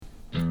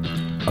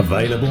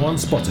Available on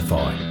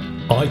Spotify,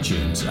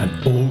 iTunes and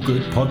all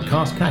good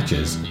podcast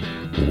catchers.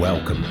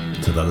 Welcome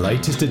to the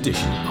latest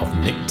edition of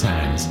Nick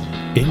Tan's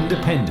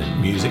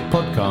independent music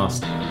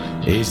podcast,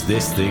 Is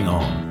This Thing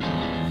On?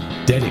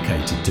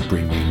 Dedicated to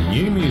bring you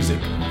new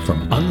music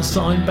from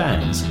unsigned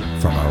bands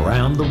from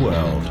around the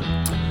world.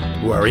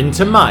 We're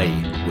into May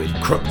with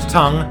Crooked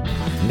Tongue,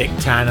 Nick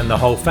Tan and the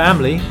Whole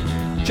Family,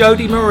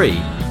 Jodie Marie,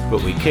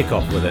 but we kick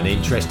off with an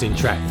interesting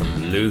track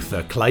from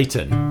Luther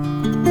Clayton.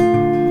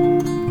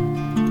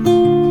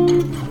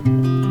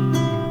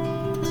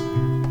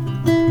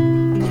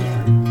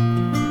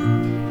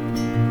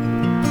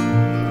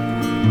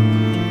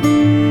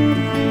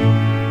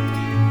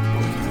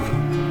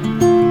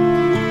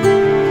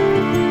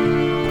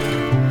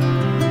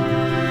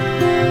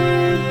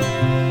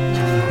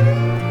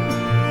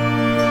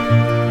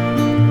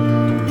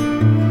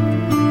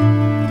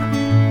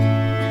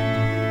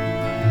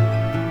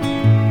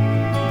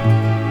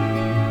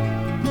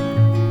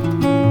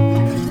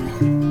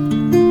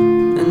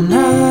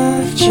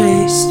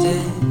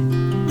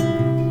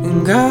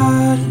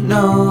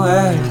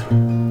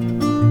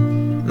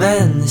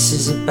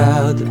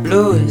 About the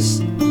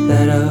bluest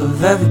that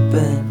I've ever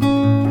been.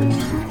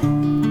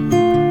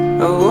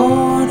 I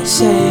wanna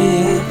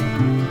say it,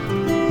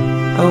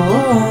 I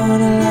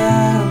wanna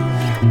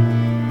laugh,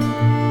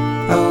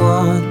 I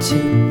want to,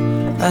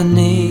 I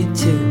need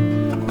to,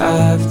 I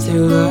have to,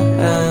 I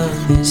am.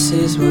 This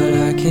is what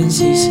I can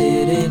see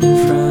sitting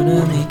in front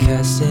of me,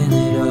 casting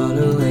it all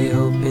away,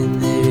 hoping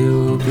that it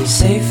will be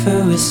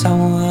safer with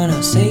someone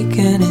else,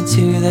 taken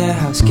into their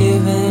house,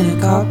 given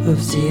a cup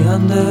of tea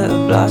under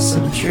a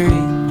blossom tree.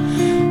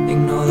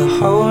 Ignore the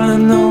hole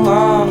in the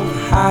wall,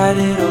 hide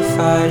it or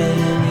fight it,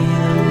 and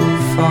either will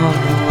fall.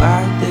 No, I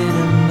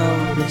didn't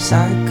notice,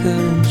 I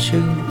couldn't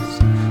choose.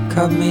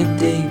 Cut me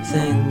deep,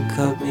 then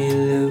cut me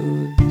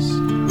loose.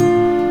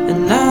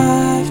 And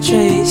I've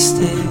chased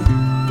it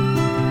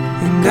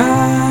and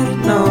got it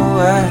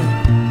nowhere.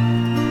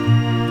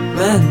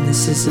 Man,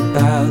 this is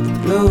about the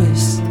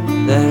bluest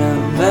that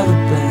I've ever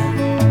been.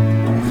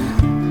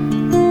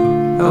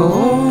 I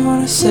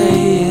wanna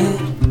say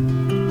it,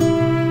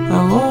 I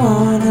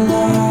wanna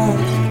lie,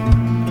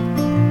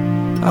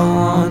 I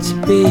want to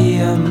be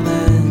a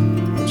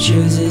man that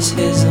chooses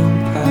his own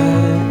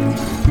path.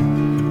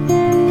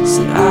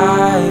 Said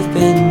I've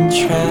been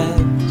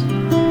trapped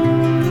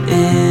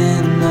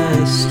in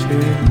the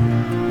street,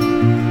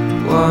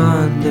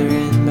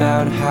 wondering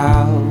about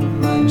how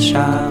much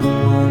I'm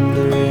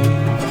wondering.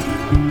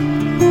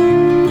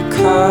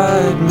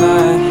 Cut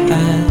my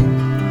hand,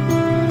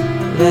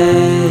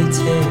 let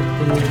it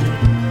bleed.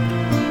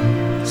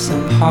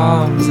 Some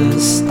harms are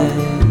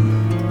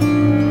stained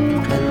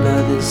and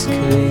others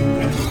clean.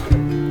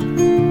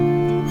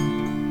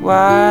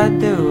 Why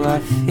do I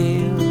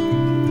feel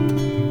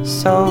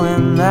so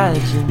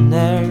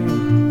imaginary,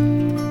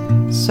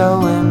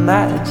 so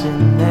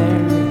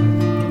imaginary,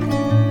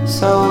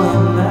 so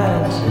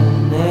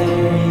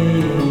imaginary?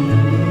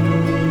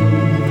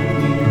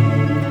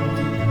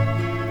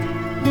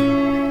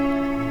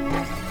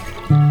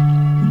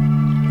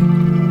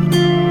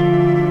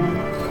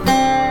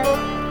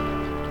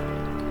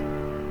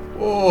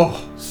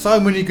 So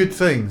many good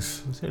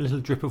things. Is there a little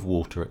drip of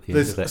water at the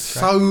There's end of that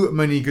track? so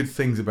many good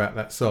things about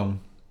that song.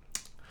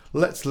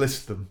 Let's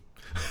list them.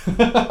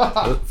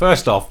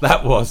 First off,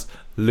 that was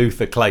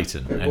Luther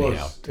Clayton. It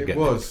anyhow, was. to It get,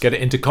 was. Get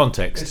it into It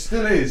context.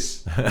 still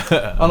is. And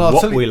I'll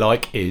what tell you- we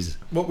like is...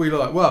 What we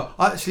like. Well,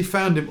 I actually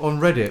found him on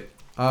Reddit.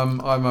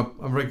 I'm a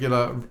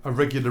regular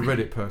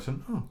Reddit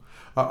person.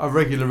 A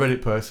regular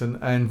Reddit person,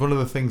 and one of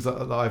the things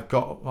that I've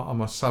got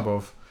I'm a sub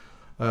of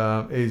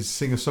is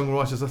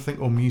singer-songwriters, I think,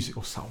 or music,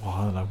 or something.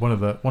 I don't know. One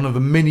of the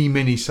many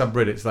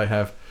subreddits they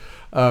have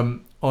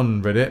on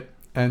Reddit.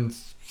 And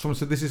someone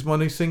said, "This is my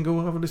new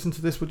single. Have a listen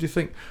to this. What do you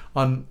think?"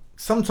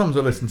 Sometimes I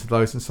listen to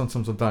those, and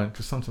sometimes I don't,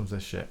 because sometimes they're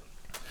shit.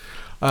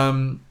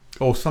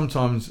 Or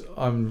sometimes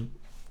I'm.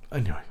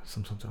 Anyway,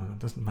 sometimes it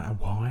doesn't matter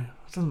why.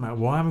 It doesn't matter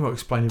why. I haven't got to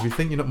explain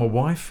everything. You're not my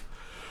wife.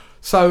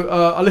 So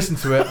I listened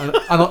to it, and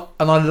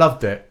I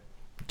loved it.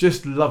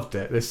 Just loved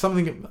it. There's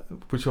something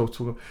which I'll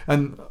talk about.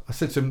 And I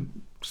said to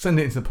him, send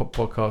it into the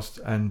podcast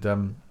and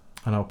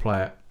I'll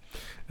play it.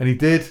 And he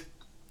did,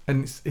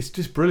 and it's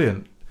just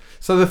brilliant.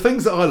 So the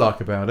things that I like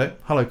about it.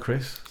 Hello,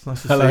 Chris. It's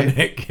nice to see you. Hello,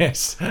 Nick.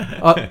 Yes.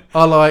 I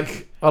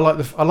like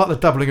the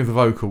doubling of the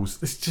vocals.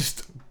 It's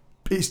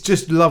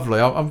just lovely.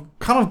 I'm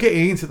kind of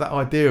getting into that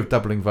idea of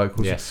doubling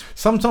vocals. Yes.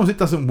 Sometimes it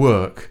doesn't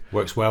work.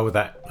 Works well with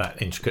that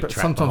intricate But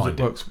track sometimes behind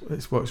it works.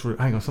 It works.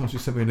 Hang on. Someone's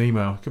just sent me an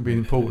email. It could be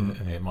important.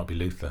 It might be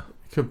Luther.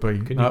 Could be.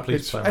 Can you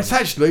please play It's one?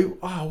 actually.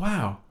 Oh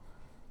wow.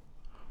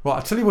 Right.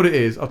 I'll tell you what it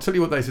is. I'll tell you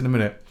what that is in a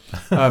minute.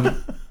 I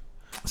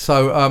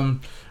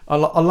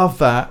love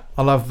that.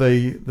 I love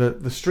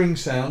the string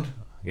sound.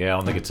 Yeah,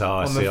 on the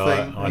guitar. On the See,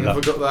 thing. I I love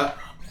forgot that.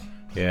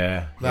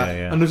 Yeah, That.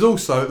 yeah. And there's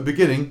also at the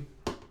beginning.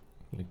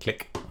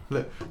 Click.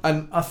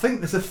 And I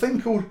think there's a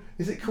thing called.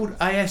 Is it called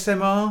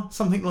ASMR?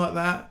 Something like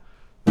that.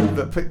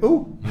 that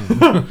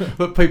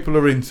that people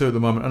are into at the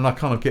moment, and I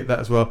kind of get that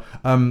as well.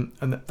 And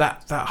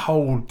that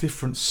whole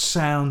different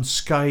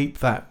soundscape,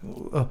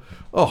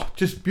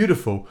 just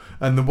beautiful,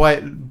 and the way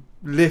it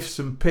lifts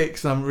and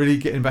picks, and I'm really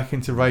getting back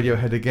into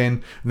Radiohead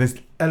again, and there's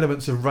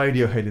elements of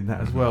Radiohead in that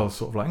as well,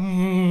 sort of like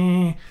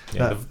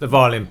the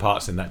violin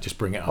parts in that just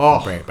bring it up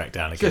and bring it back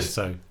down again,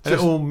 so it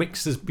all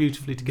mixes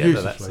beautifully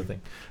together. That's the thing,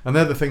 and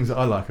they're the things that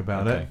I like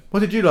about it. What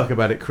did you like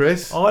about it,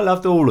 Chris? I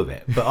loved all of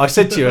it, but I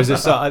said to you as a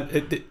start,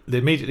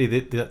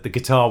 immediately the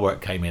guitar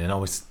work came in, and I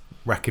was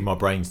racking my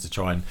brains to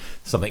try and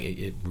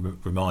it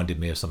reminded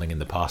me of something in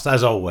the past,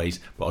 as always,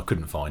 but I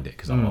couldn't find it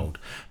because I'm old.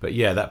 But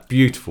yeah, that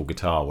beautiful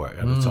guitar work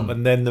at the top,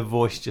 and then the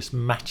voice just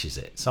matches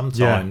it.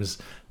 Sometimes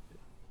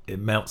it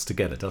melts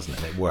together, doesn't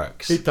it? It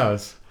works. It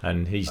does,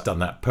 and he's done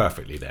that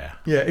perfectly there.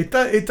 Yeah, it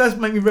does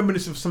make me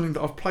reminisce of something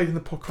that I've played in the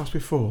podcast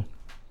before,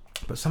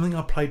 but something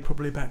I played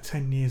probably about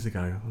 10 years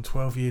ago, or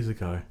 12 years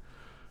ago.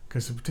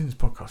 Because I've been doing this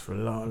podcast for a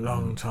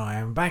long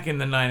time. Back in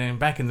the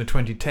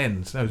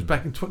 2010s. No, it was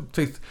back in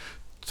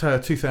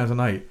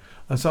 2008,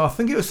 and so I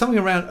think it was something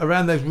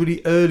around those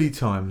really early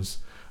times,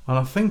 and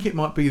I think it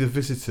might be The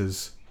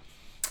Visitors.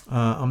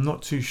 I'm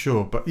not too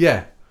sure, but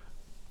yeah,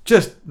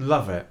 just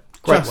love it.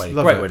 Great way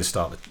to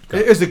start.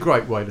 It is a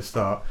great way to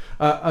start.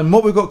 And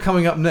what we've got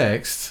coming up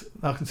next,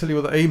 I can tell you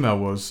what the email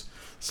was.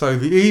 So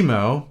the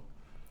email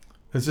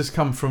has just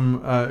come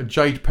from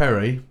Jade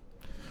Perry.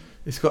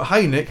 It's got,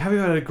 "Hey Nick, have you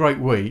had a great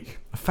week?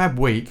 A fab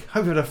week?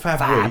 Hope you had a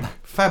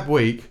fab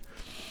week.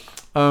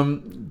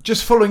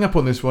 Just following up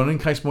on this one, in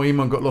case my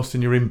email got lost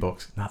in your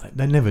inbox." No,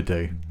 they never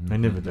do. They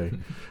never do.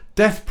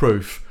 Death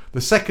Proof, the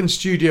second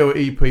studio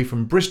EP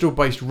from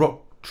Bristol-based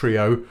rock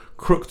trio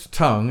Crooked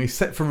Tongue, is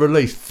set for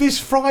release this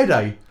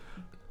Friday,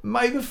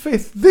 May the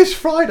 5th. This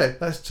Friday.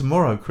 That's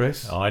tomorrow,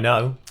 Chris. I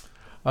know.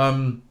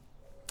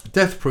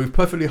 Death Proof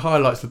perfectly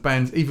highlights the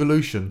band's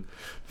evolution.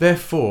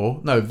 Therefore,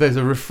 there's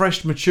a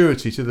refreshed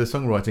maturity to their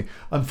songwriting.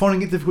 I'm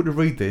finding it difficult to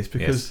read this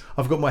because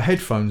I've got my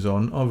headphones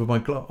on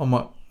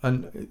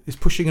and it's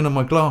pushing in on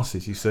my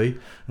glasses, you see,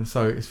 and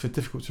so it's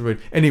difficult to read.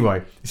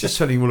 Anyway, it's just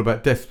telling you all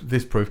about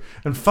Death Proof,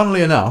 and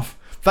funnily enough,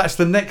 that's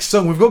the next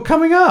song we've got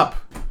coming up.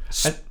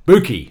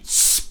 Spooky,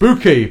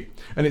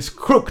 and it's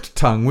Crooked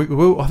Tongue.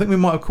 I think we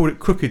might have called it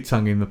Crooked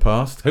Tongue in the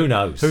past. Who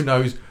knows?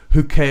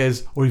 Who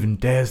cares or even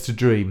dares to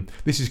dream?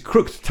 This is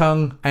Crooked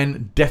Tongue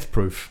and Death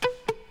Proof.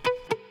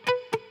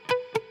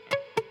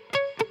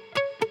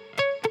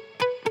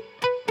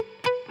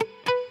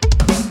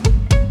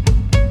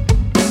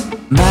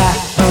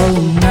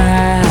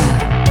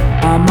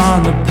 I'm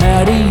on the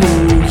patio,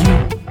 you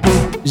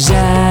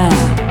design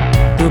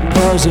the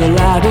puzzle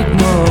I'd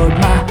ignored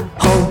my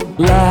whole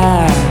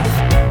life.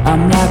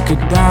 I'm like a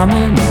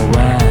domino, I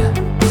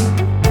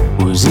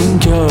was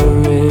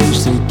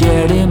encouraged to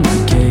get in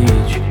my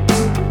cage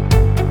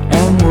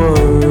and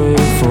worry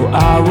for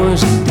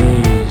hours and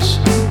days,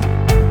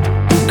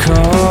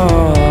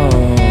 because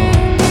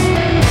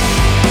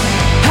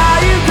how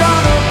you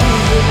gonna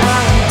prove it?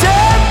 I'm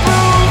dead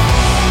proof,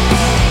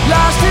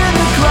 lost in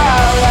the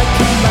crowd, I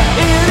keep my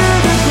ear to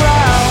the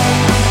ground.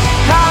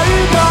 How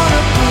you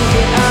gonna prove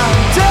it? I'm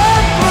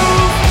dead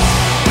proof,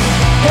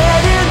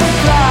 head in the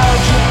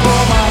clouds, you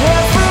pull my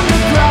hair from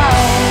the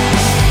ground,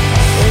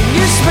 and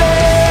you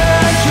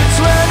spent your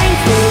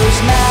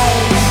 21st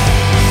night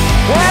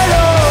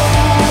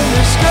alone,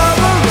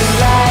 discovering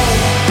light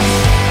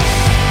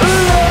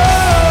alone,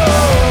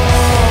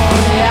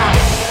 yeah.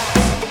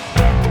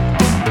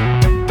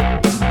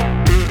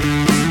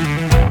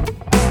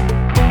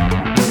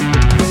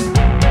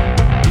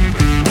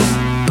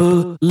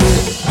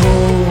 Bullet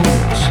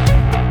holes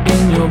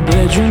in your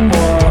bedroom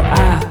wall,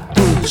 I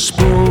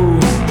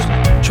exposed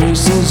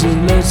traces of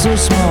lead so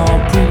small,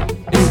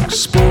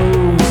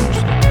 pre-exposed.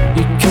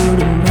 You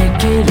couldn't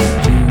make it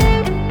if you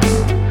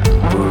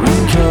were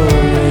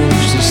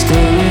encouraged to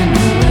stay in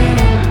the lane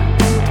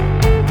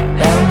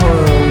and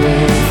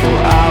worry for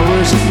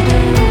hours and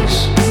days,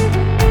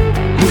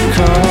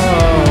 because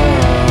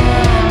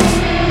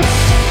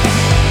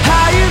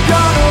how you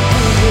gonna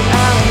prove it?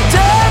 I'm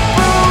dead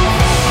proof,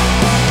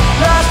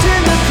 lost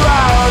in the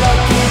crowd, I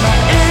keep my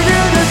ear to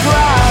the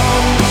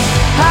ground.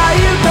 How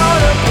you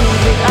gonna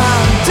prove it?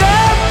 I'm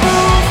dead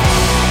proof,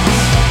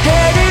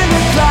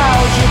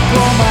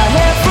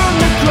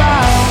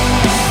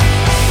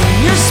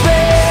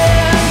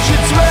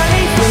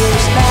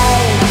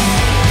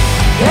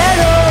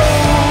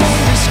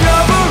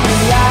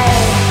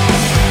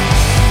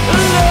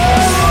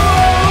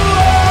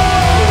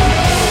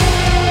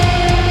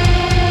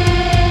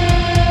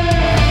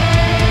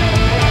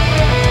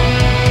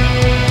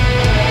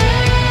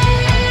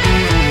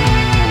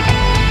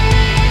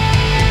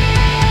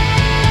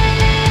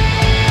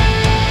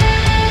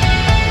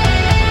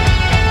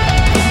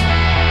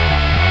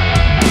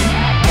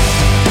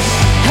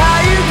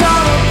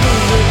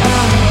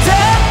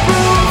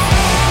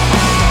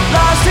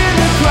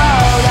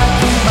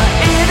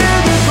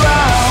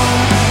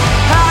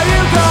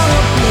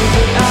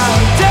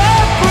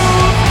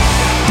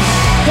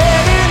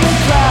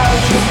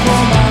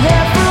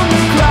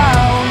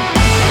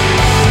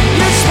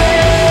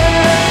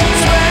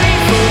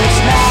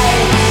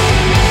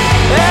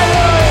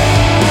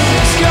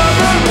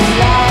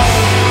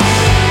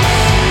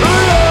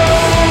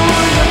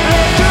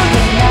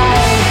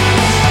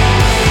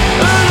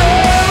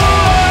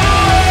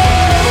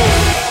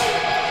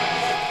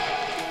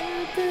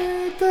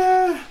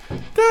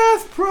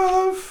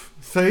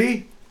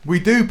 See? We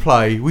do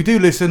play, we do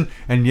listen,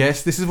 and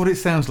yes, this is what it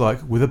sounds like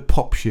with a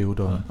pop shield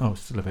on. Oh,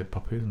 it's still a bit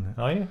poppy, isn't it?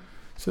 Are you?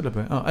 Still a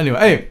bit. Oh,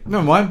 anyway,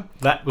 never mind.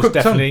 That was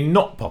definitely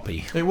not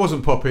poppy. It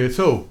wasn't poppy at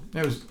all.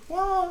 It was,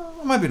 well,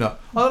 maybe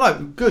not. I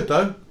don't know. Good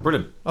though.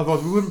 Brilliant.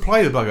 Otherwise, we wouldn't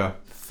play the bugger.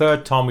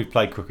 Third time we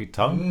played Crooked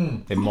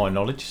Tongue, in my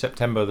knowledge.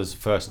 September was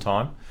the first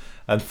time.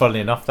 And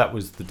funnily enough, that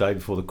was the day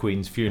before the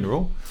Queen's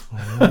funeral.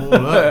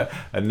 Oh,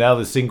 and now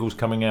the single's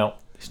coming out.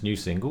 This new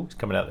single is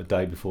coming out the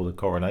day before the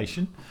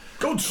coronation.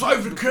 God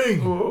save the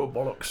king! Oh,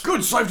 bollocks.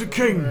 God save the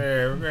king!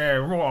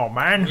 Oh,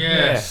 man.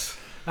 Yes.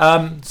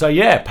 So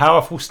yeah,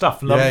 powerful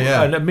stuff.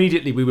 Yeah. And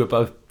immediately we were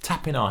both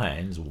tapping our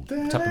hands, or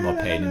tapping my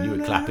pen, and you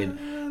were clapping,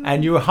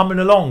 and you were humming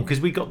along because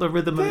we got the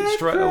rhythm of it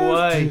straight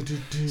away.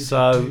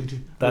 So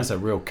that's a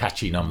real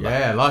catchy number.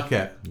 Yeah, like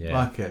it. Yeah.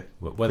 Like it.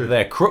 Whether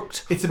they're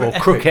crooked It's a or bit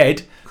epic.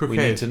 crooked, we Crooked.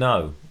 need to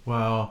know.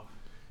 Well,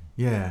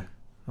 yeah.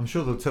 I'm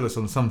sure they'll tell us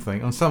on something,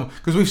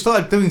 because we've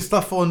started doing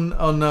stuff on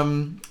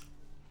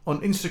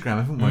Instagram,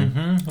 haven't we?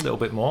 A little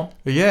bit more,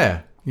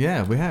 Yeah,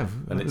 we have,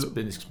 and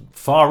it's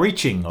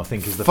far-reaching. I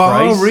think is the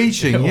far phrase.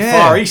 reaching, Or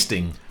yeah,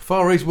 far-easting.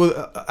 Far East.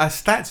 Well, our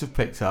stats have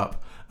picked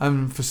up,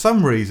 and for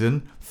some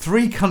reason,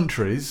 3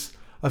 countries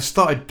have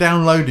started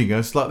downloading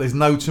us like there's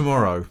no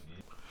tomorrow,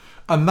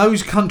 and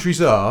those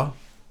countries are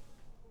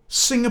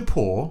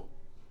Singapore,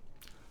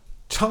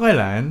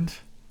 Thailand,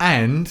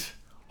 and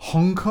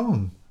Hong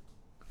Kong.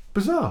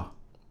 Bizarre.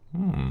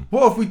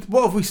 What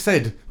have we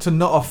said to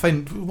not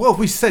offend? What have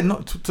we said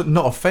not to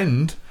not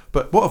offend?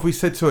 But what have we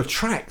said to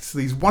attract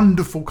these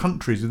wonderful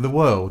countries in the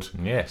world?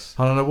 Yes.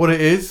 I don't know what it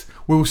is.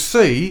 We'll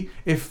see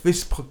if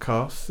this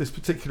podcast, this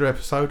particular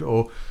episode,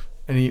 or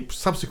any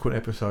subsequent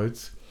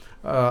episodes,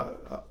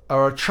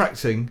 are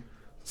attracting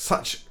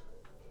such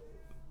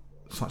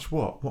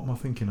what? What am I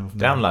thinking of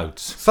now? Downloads.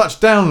 Such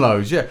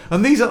downloads, yeah.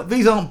 And these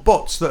aren't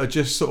bots that are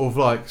just sort of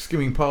like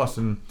skimming past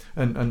and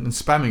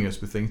spamming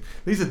us with things.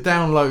 These are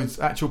downloads,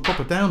 actual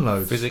proper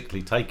downloads.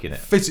 Physically taking it.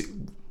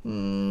 I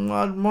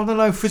don't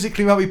know.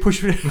 Physically, might be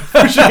pushing it a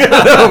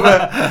little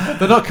bit.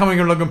 They're not coming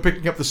along and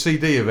picking up the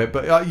CD of it,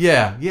 but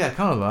yeah,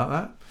 kind of like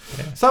that.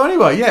 Yeah. So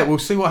anyway, yeah, we'll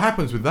see what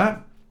happens with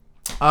that.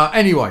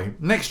 Anyway,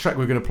 next track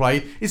we're going to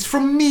play is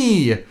from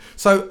me.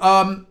 So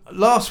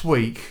last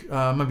week,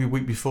 maybe a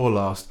week before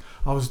last,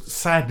 I was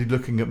sadly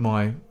looking at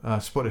my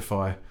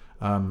Spotify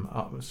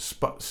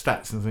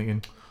stats and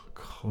thinking,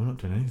 God, we're not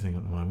doing anything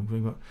at the moment.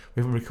 We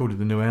haven't recorded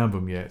the new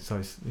album yet, so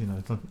it's,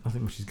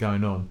 nothing much is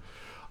going on.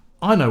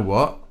 I know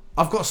what.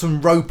 I've got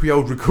some ropey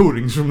old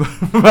recordings from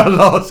our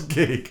last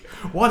gig.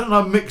 Why don't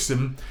I mix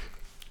them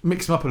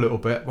up a little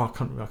bit? Well, I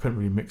couldn't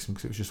really mix them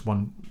because it was just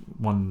one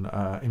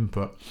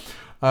input.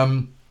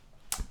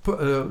 Put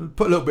a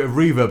little bit of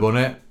reverb on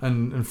it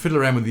and fiddle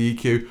around with the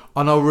EQ,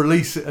 and I'll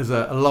release it as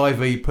a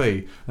live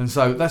EP. And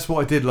so that's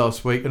what I did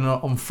last week. And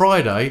on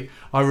Friday,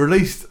 I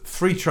released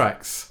 3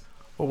 tracks.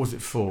 What was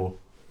it, 4?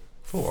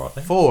 4, I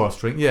think. 4, I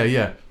think.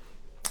 Yeah.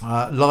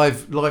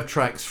 Live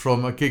tracks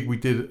from a gig we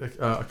did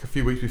a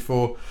few weeks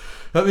before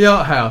at the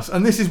Art House,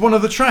 and this is one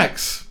of the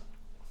tracks.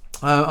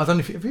 I don't know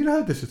if have you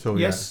heard this at all?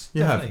 Yes,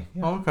 yet? You have.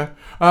 Yeah. Oh, okay.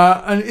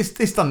 And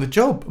it's done the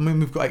job. I mean,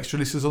 we've got extra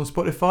listeners on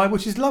Spotify,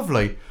 which is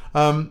lovely.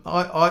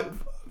 I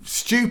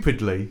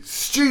stupidly,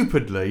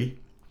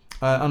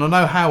 and I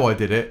know how I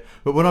did it,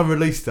 but when I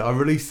released it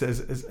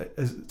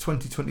as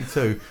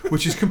 2022,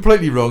 which is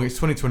completely wrong. It's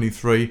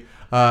 2023.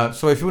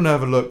 So if you want to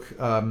have a look,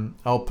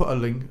 I'll put a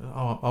link.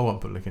 I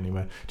won't put a link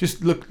anywhere.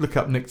 Just look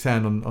up Nick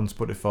Tan on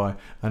Spotify,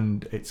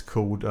 and it's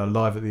called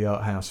Live at the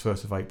Art House,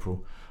 1st of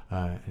April,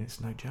 and it's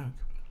no joke.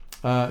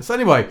 So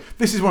anyway,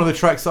 this is one of the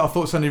tracks that I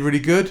thought sounded really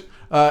good.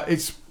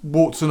 It's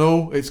warts and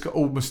all. It's got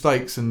all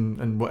mistakes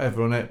and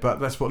whatever on it, but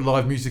that's what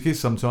live music is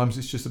sometimes.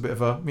 It's just a bit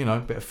of a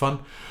bit of fun.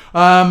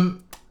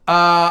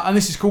 And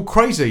this is called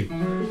Crazy.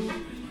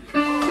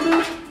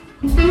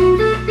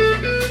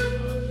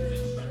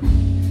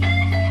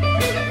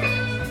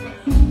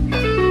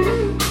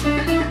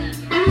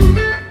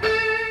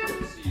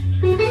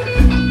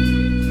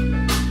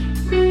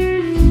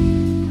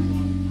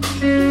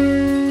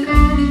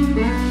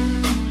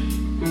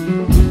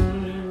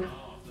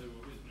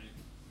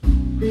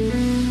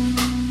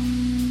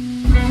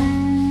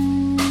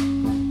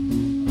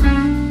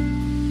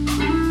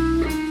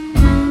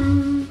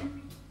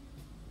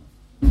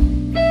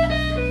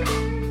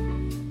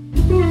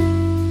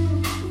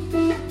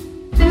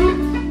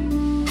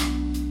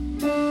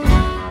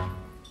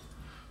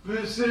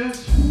 This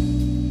is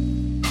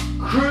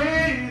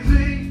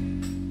crazy.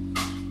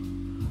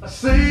 I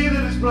say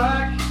that it's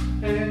black,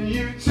 and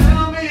you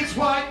tell me it's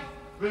white.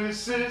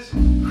 This is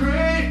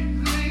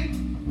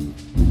crazy.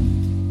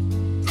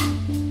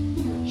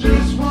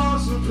 Just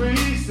want some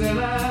peace, and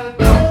I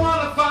don't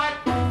want to fight.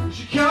 You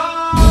should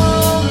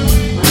call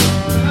me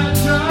when I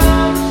try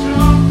to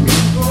show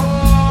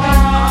before.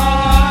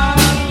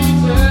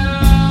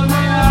 Tell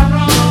me I'm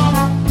wrong.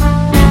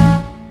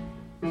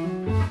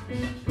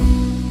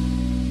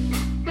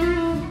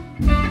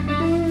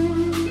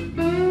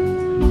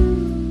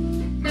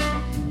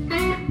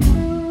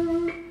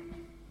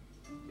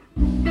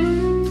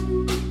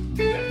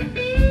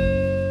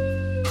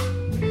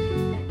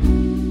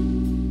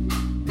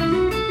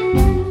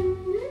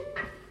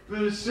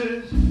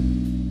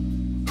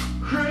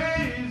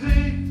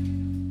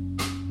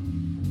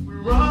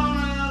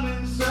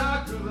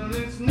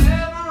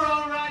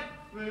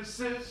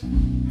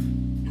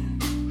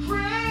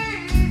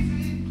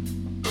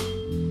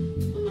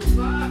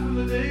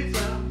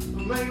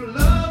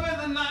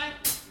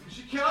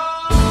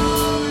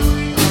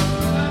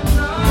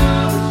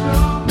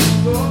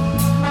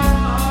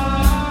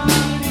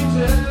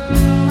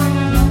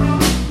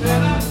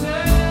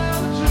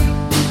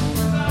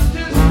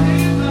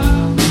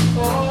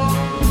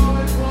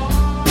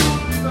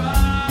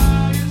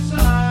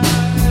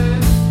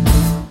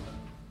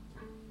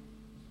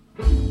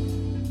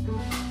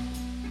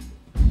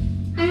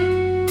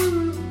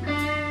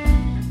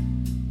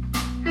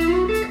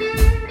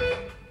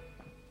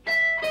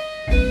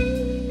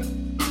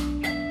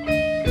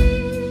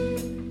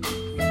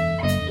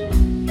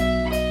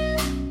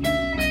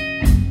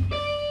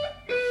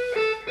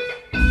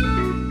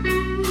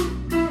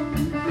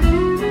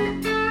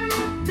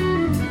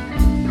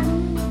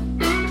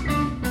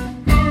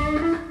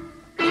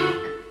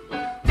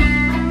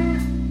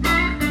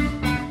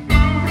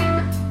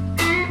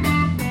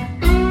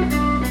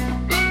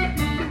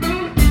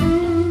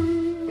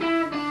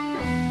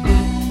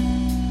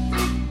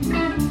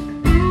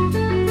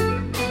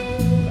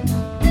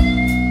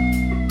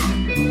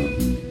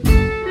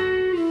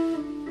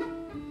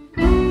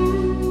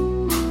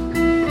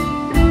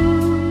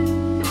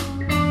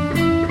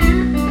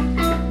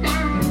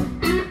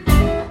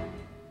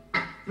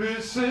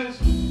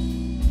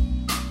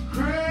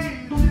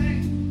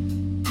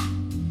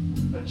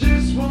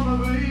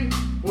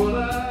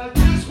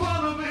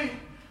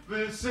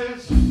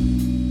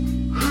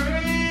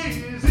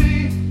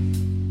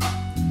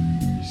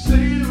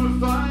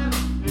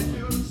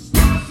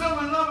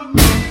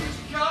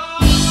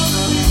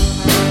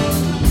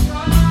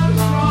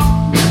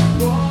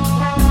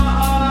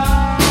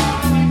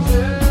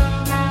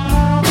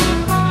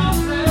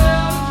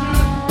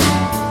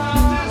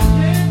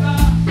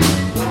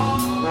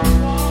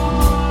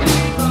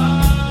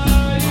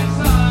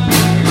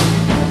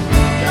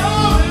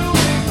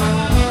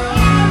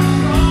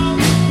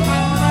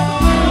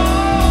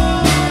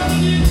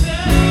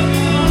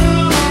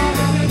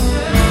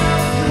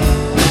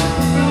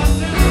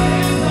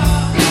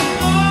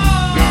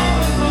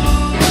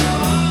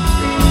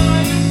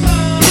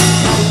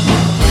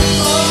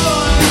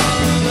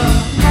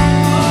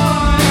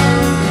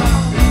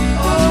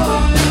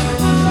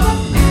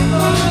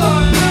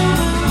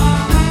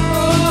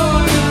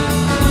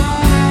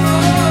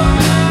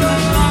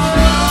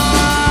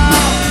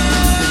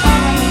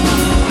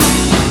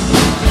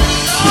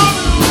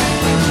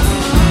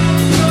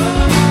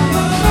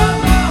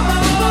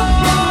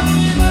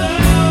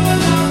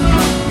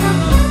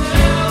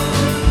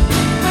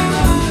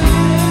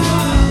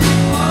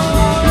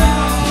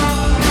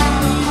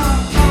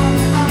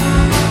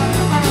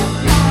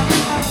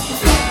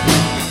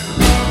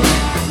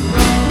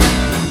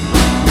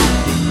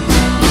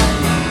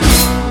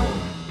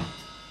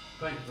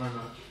 very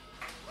much.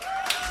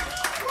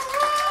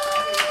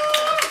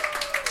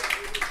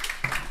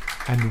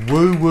 And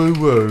woo, woo,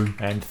 woo.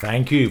 And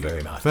thank you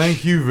very much.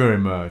 Thank you very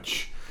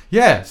much.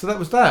 Yeah, so that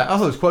was that. I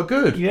thought it was quite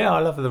good. Yeah, I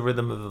love the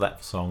rhythm of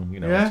that song. You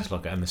know, Yeah. I just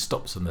like it, and the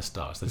stops and the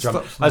starts. The The drum,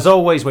 stops and as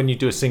always, when you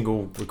do a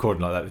single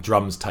recording like that, the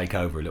drums take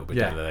over a little bit.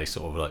 Yeah. Don't they? They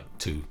sort of like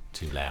too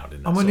loud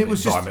in that I mean, sort it of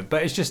was environment.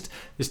 But it's just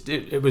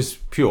it was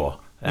pure.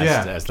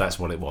 As that's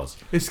what it was.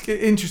 It's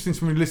interesting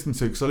for me to listen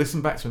to because I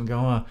listen back to it and go,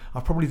 oh, I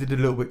probably did a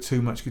little bit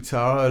too much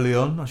guitar early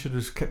on. I should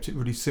have just kept it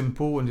really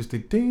simple and just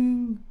did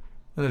ding,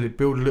 and then it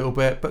build a little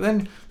bit. But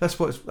then that's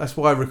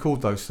why I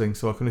record those things,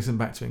 so I can listen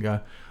back to it and go,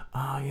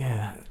 oh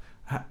yeah,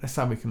 that's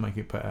how we can make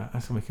it better.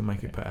 That's how we can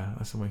make it better.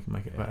 That's how we can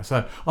make it better.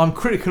 So I'm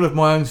critical of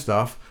my own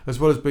stuff as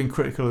well as being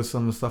critical of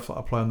some of the stuff that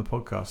I play on the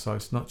podcast. So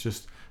it's not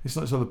just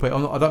other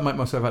people. I don't make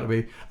myself out to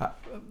be.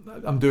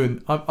 I'm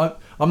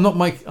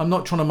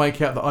not trying to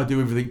make out that I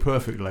do everything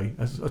perfectly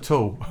at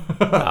all.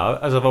 No,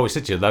 as I've always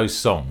said to you, those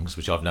songs,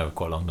 which I've known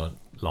quite a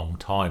long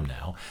time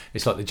now,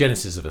 it's like the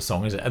genesis of a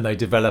song, isn't it? And they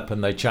develop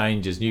and they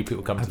change as new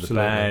people come to the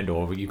band,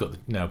 or you've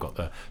got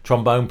the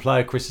trombone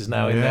player. Chris is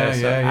now in there,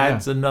 so it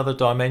adds another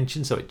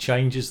dimension, so it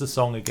changes the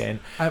song again.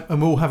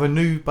 And we'll have a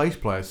new bass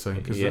player soon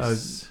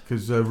because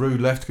Rue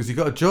left because he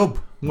got a job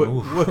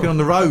working on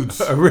the roads.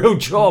 A real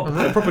job,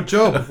 a proper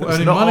job,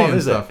 earning not money on, and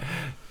is stuff. it?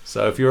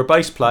 So if you're a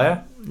bass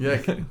player,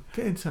 get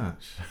in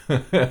touch. So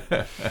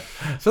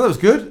that was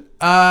good.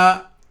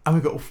 And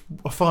we've got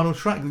a final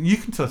track. You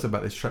can tell us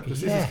about this track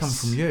because this has come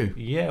from you.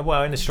 Yeah,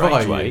 well, in a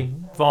strange way,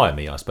 via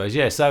me, I suppose.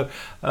 Yeah, so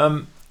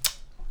a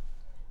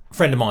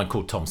friend of mine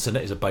called Tom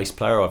Sinnott is a bass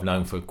player I've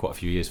known for quite a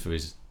few years for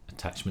his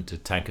attachment to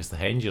Tankus the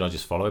Henge, and I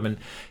just follow him. And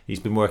he's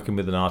been working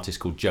with an artist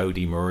called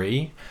Jodie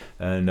Marie,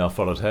 and I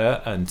followed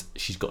her, and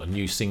she's got a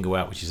new single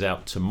out, which is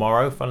out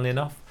tomorrow, funnily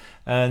enough.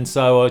 And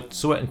so I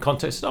saw it in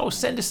context, said,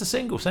 send us the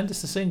single,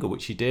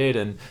 which she did.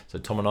 And so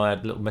Tom and I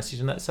had a little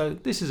message on that. So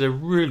this is a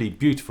really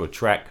beautiful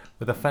track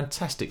with a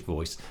fantastic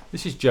voice.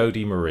 This is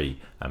Jodie Marie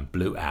and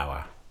Blue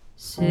Hour.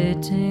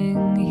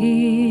 Sitting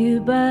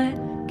here by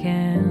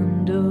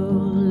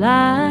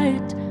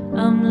candlelight,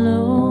 I'm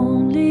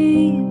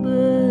lonely,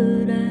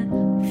 but I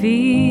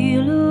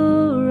feel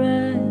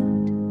alright.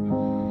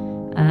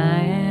 I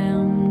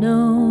am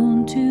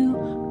known to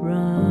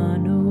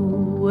run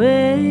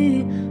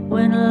away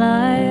when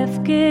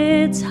life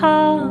gets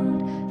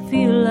hard,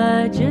 feel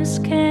I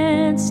just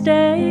can't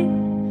stay.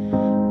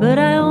 But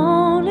I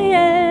only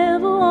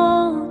ever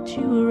want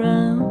you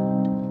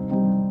around.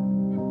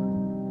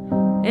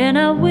 And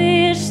I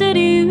wish that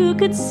you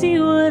could see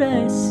what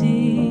I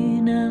see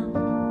now.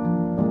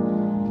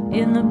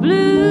 In the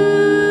blue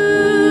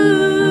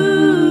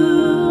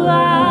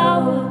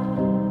hour,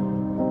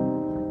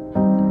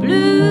 the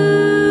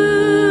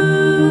blue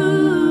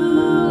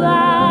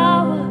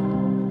hour,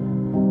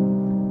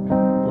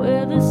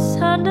 where the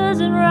sun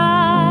doesn't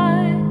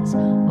rise,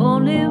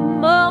 only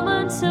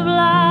moments of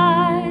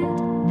light,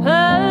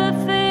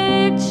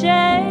 perfect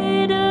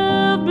shade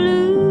of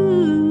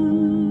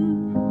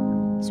blue,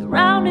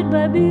 surrounded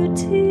by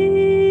beauty.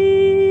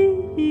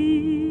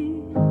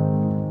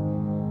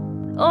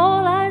 But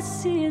all I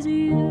see is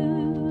you.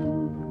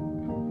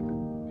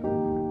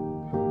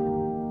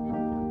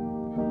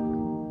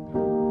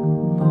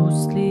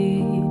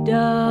 Mostly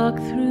dark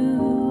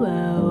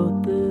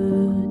throughout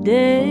the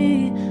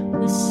day,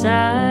 the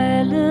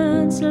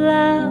silence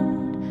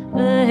loud,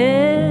 a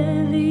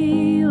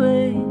heavy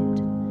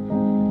weight.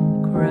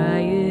 Cry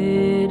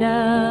it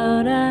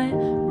out, I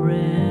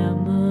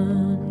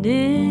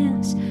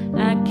reminisce.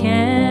 I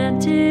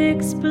can't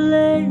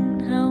explain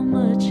how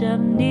much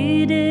I've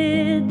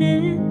needed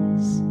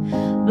this,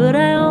 but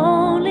I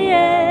only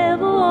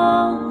ever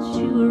want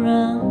you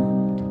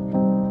around.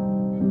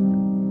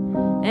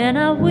 And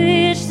I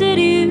wish that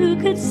you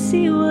could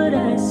see what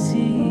I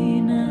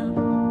see now.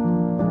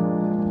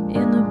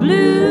 In the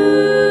blue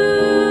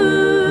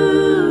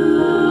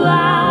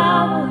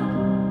hour,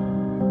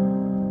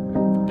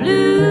 the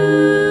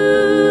blue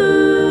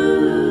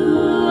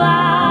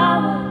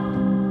hour,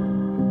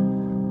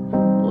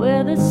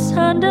 where the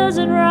sun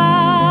doesn't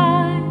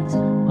rise,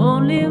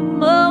 only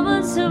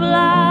moments of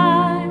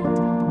light,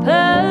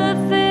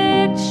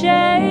 perfect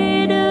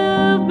shade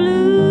of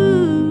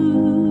blue,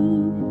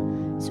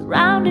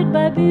 surrounded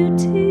by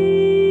beauty.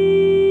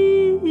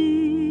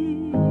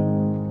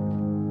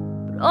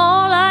 But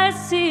all I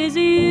see is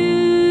you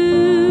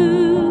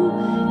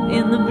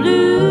in the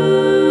blue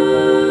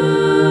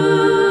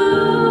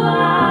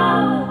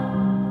hour,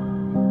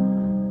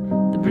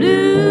 the blue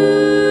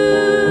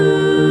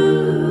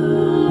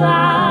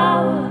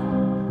hour,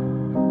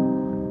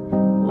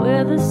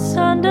 where the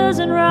sun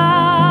doesn't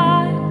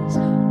rise,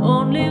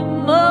 only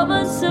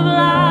moments of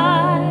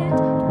light,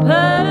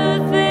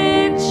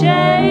 perfect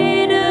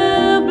shade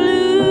of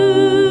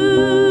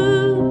blue,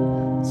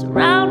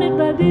 surrounded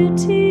by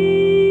beauty.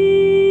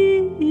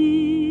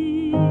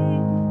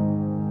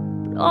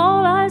 But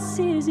all I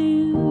see is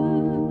you.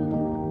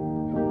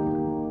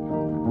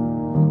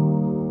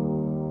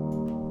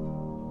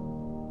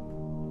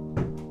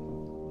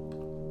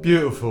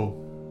 Beautiful.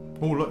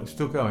 Oh, look, it's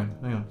still going.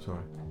 Hang on,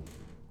 sorry.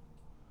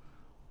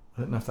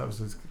 I don't know if that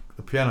was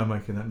the piano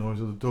making that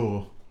noise or the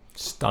door.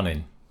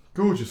 Stunning.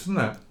 Gorgeous, isn't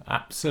it?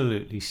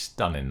 Absolutely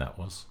stunning, that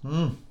was.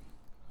 Mm.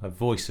 A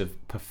voice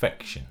of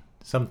perfection.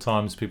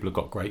 Sometimes people have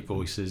got great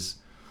voices.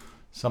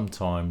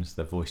 Sometimes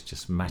their voice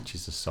just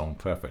matches the song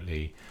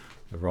perfectly.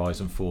 The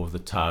rise and fall of the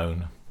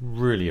tone.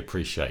 Really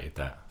appreciated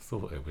that.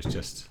 Thought it was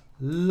just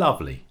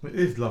lovely. It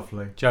is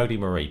lovely. Jodie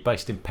Marie,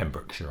 based in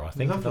Pembrokeshire, I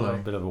think. Lovely.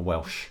 A bit of a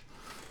Welsh.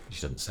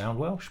 She doesn't sound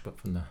Welsh, but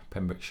from the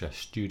Pembrokeshire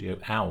Studio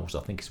Owls,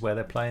 I think is where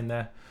they're playing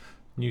their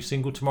new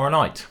single tomorrow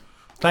night.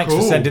 Thanks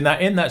for sending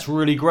that in. That's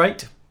really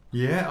great.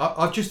 Yeah,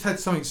 I've just had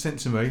something sent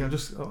to me.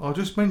 I'll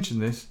just mention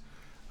this.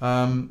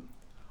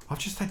 I've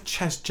just had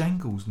Chaz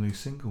Jangle's new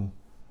single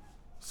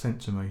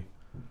sent to me.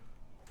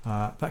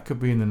 That could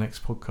be in the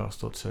next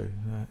podcast or two.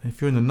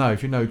 If you're in the know,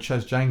 if you know who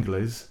Chaz Jangle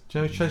is. Do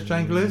you know who Chaz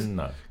Jangle is?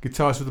 No.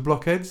 Guitarist with the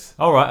Blockheads?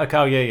 All right,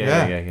 okay,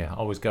 yeah.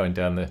 I was going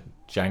down the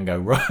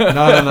Django road.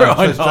 No,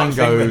 Chaz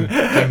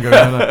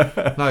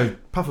Django. No,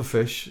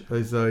 Pufferfish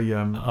is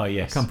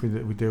a company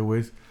that we deal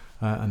with,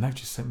 and they've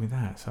just sent me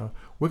that. So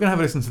we're going to have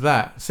a listen to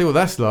that, see what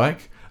that's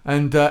like.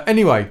 And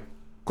anyway,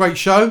 great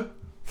show.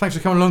 Thanks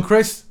for coming along,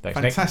 Chris. Thanks,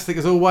 fantastic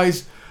Nick. As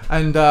always.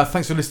 And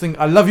thanks for listening.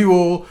 I love you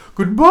all.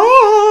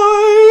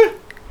 Goodbye.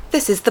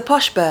 This is The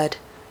Posh Bird,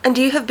 and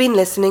you have been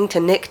listening to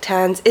Nick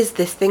Tan's Is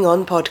This Thing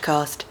On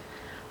podcast.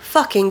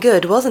 Fucking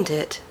good, wasn't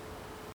it?